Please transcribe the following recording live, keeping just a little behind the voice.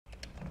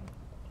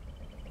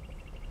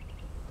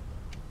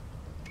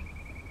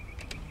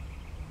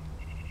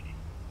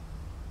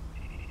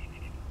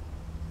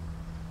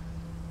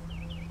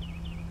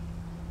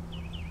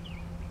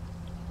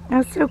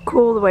That's so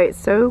cool the way it's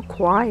so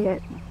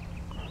quiet.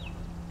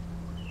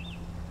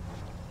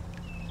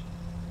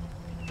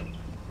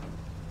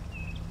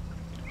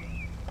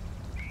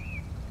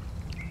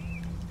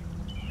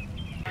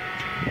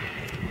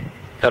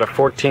 Got a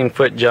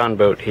 14-foot John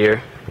boat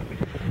here.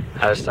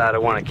 I decided I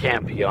want a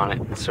canopy on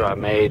it, so I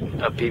made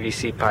a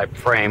PVC pipe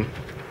frame.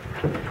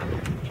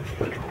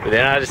 But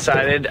then I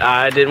decided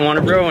I didn't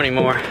want to row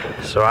anymore,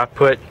 so I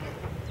put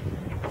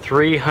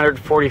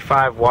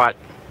 345 watt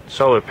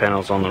solar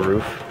panels on the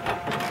roof.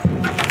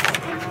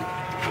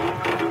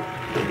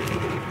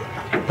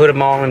 Put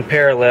them all in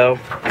parallel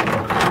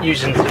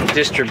using some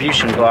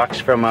distribution blocks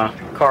from a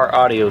car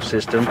audio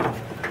system.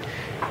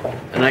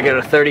 And I got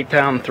a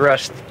 30-pound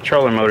thrust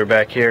trolling motor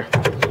back here.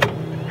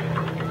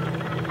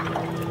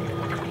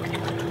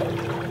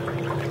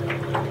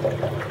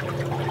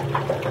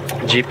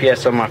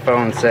 GPS on my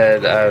phone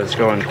said I was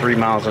going 3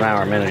 miles an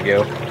hour a minute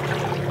ago.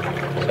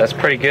 So that's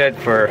pretty good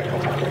for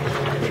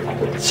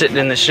sitting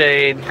in the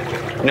shade,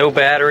 no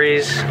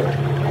batteries,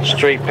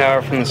 straight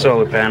power from the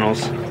solar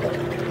panels.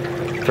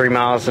 3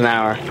 miles an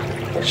hour,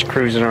 just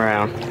cruising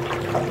around.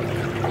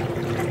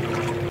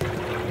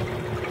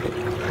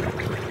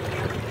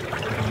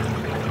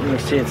 You can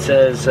see it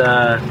says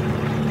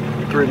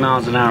 3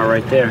 miles an hour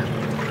right there.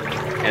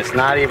 And it's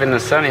not even the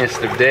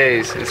sunniest of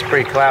days. It's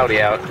pretty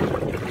cloudy out.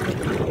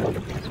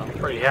 So I'm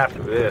pretty happy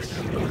with this.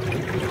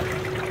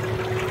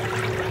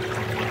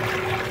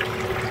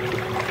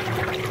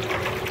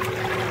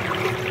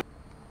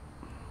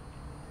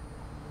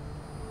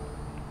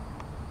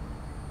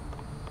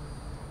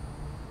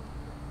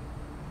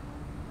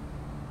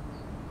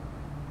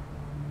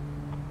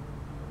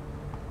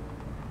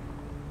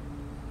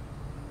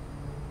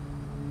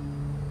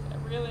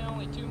 Really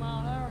only 2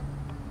 miles an hour?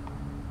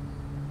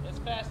 As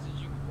fast as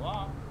you can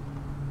walk.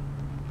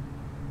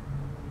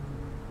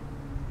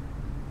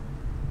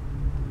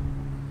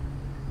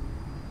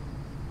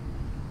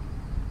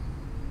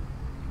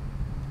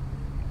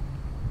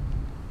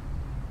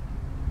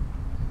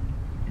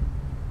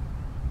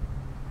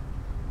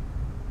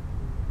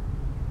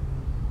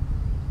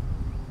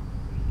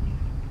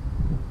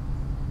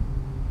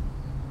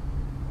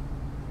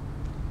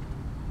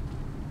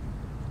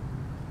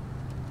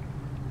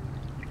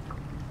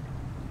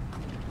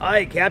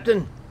 Aye,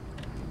 Captain.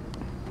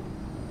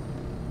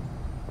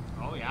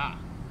 Oh yeah.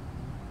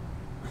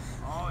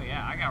 Oh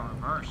yeah, I got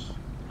reverse.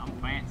 I'm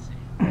fancy.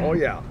 Oh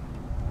yeah.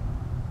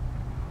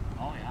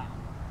 Oh yeah.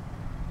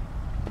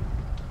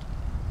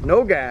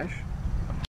 No gash.